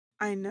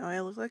I know I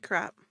look like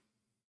crap.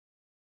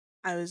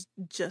 I was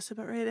just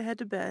about ready to head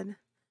to bed.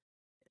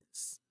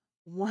 It's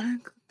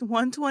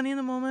 1:20 in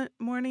the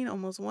morning,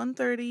 almost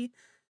 1:30.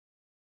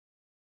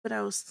 But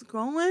I was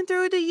scrolling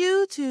through the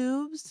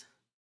YouTubes,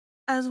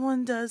 as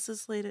one does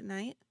this late at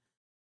night.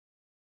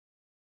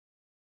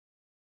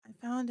 I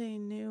found a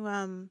new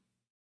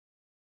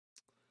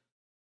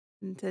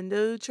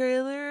Nintendo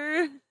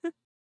trailer.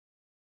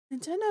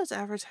 Nintendo's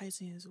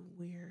advertising is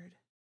weird.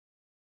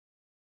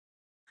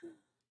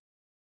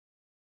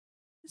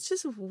 It's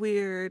just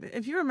weird.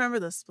 If you remember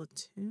the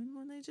Splatoon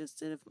when they just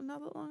did it not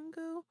that long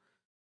ago,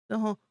 the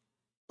whole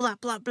blah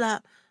blah blah,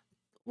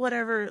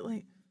 whatever.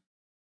 Like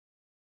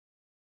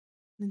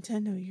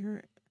Nintendo,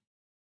 your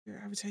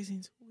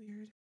advertising's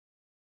weird.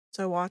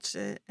 So I watched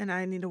it, and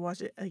I need to watch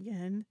it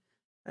again.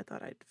 I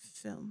thought I'd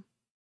film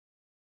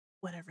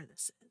whatever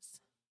this is.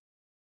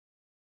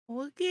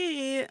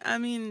 Okay, I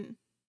mean,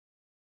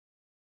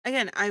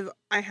 again,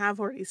 I have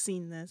already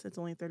seen this. It's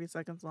only 30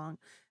 seconds long.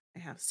 I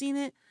have seen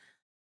it.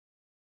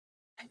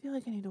 I feel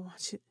like I need to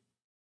watch it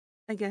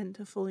again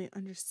to fully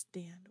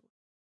understand.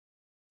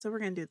 So we're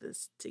gonna do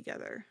this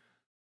together.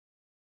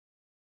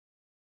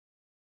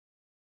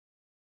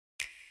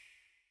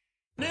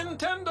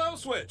 Nintendo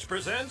Switch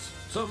presents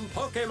some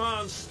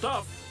Pokemon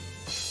stuff.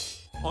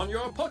 On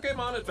your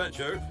Pokemon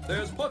adventure,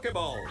 there's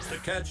Pokeballs to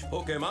catch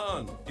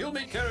Pokemon. You'll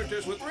meet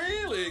characters with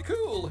really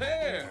cool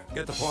hair.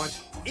 Get the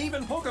point?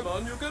 Even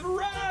Pokemon you can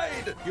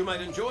ride. You might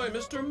enjoy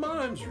Mr.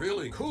 Mime's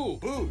really cool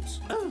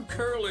boots. Oh,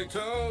 curly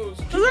toes.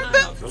 Keep an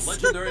eye out for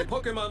legendary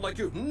Pokemon like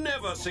you've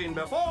never seen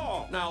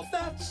before. Now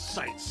that's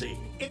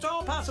sightseeing. It's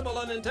all possible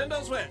on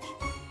Nintendo Switch.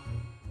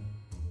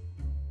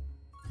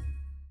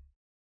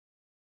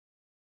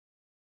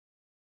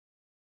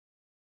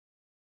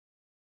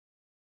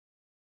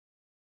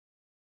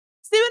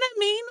 See what I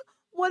mean?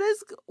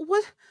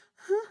 What?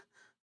 Huh?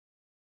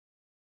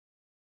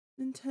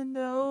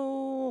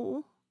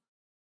 Nintendo,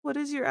 what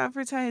is your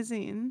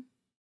advertising?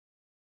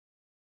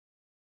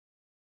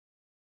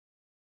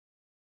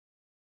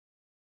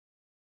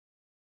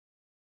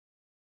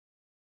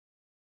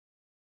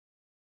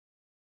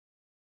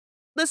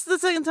 This is the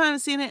second time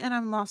I've seen it, and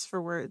I'm lost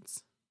for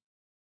words.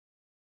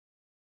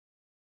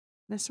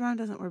 Mr. Mime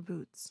doesn't wear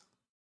boots.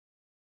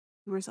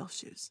 He wears elf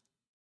shoes.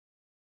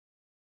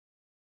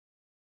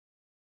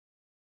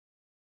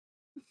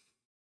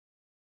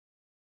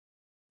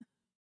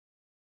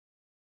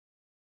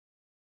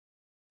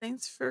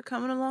 Thanks for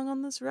coming along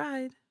on this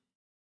ride.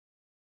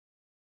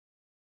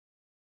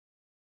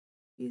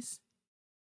 Peace.